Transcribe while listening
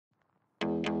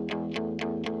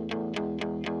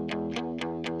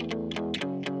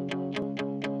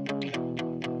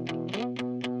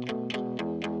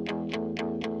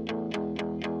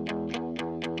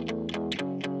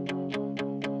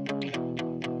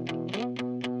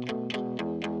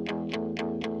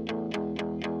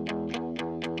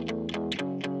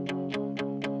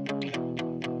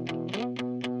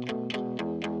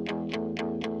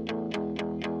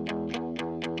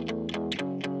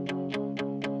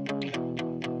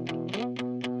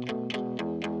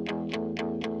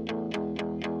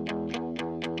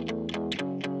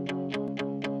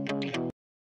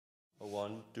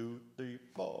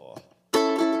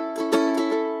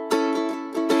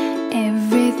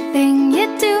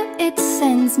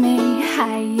brings me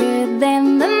higher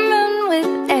than the moon.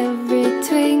 With every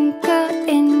twinkle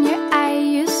in your eye,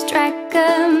 you strike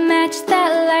a match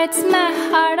that lights my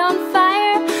heart on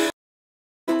fire.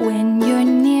 When you're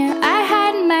near, I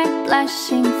hide my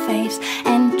blushing face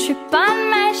and trip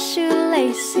on my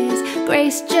shoelaces.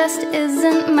 Grace just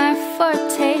isn't my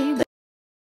forte, but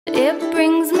it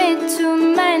brings me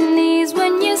to my knees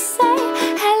when you say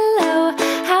hello.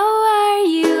 How are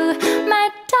you, my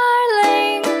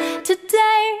darling,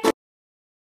 today?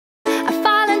 I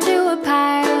fall into a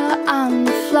pile on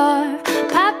the floor.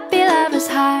 Puppy love is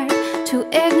hard to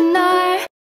ignore.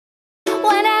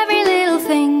 When every little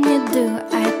thing you do,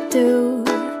 I do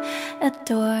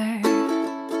adore.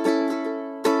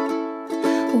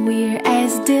 We're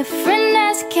as different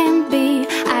as can be.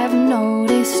 I've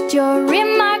noticed you're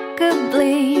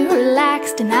remarkably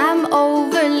relaxed and I'm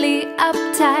overly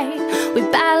uptight. We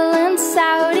balance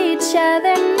out each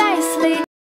other nicely.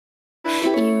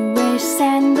 You wear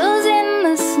sandals in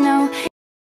the snow.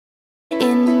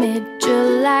 In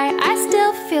mid-July, I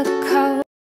still feel cold.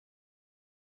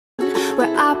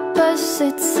 We're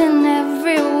opposites in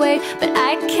every way, but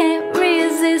I can't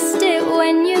resist it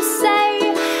when you say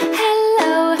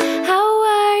hello. How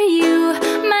are you,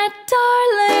 my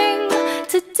darling,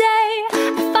 today?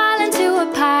 I fall into a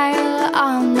pile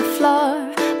on the floor.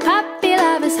 Puppy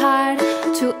love is hard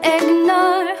to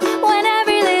ignore. When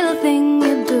every little thing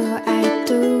you do, I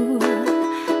do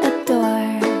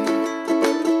adore.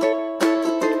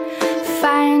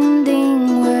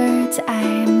 Finding words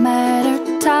I mutter,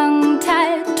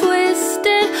 tongue-tied,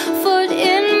 twisted, foot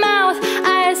in mouth,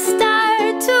 I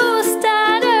start to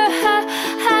stutter.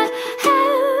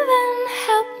 Heaven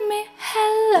help me,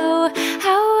 hello.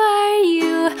 How are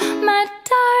you, my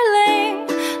darling,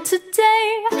 today?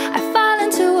 I fall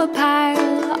into a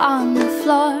pile on the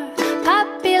floor.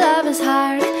 Puppy love is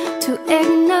hard to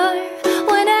ignore.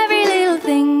 When every little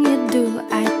thing you do,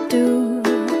 I do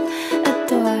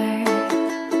adore.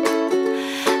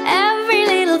 Every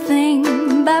little thing,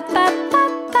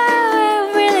 ba-ba-ba-ba.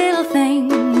 Every little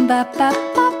thing,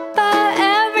 ba-ba-ba-ba.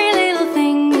 Every little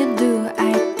thing you do,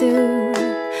 I do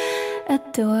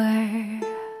adore.